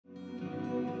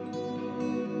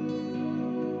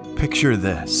Picture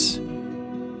this.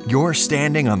 You're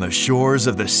standing on the shores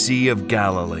of the Sea of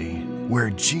Galilee,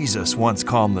 where Jesus once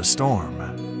calmed the storm.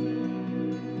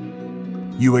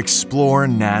 You explore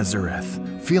Nazareth,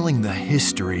 feeling the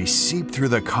history seep through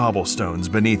the cobblestones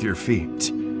beneath your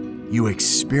feet. You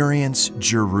experience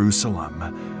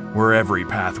Jerusalem, where every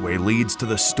pathway leads to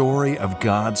the story of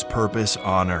God's purpose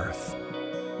on earth.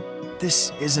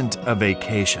 This isn't a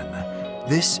vacation.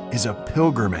 This is a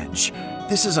pilgrimage.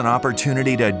 This is an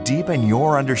opportunity to deepen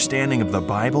your understanding of the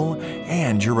Bible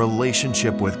and your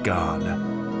relationship with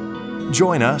God.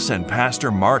 Join us and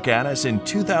Pastor Mark Addis in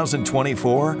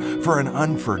 2024 for an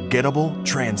unforgettable,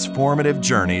 transformative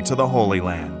journey to the Holy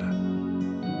Land.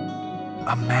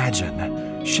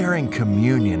 Imagine sharing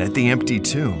communion at the empty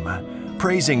tomb,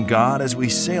 praising God as we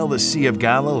sail the Sea of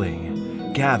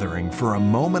Galilee, gathering for a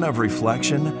moment of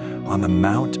reflection on the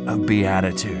Mount of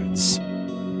Beatitudes.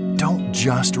 Don't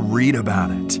just read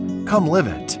about it. Come live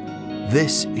it.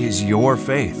 This is your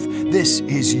faith. This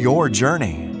is your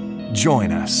journey.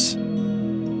 Join us.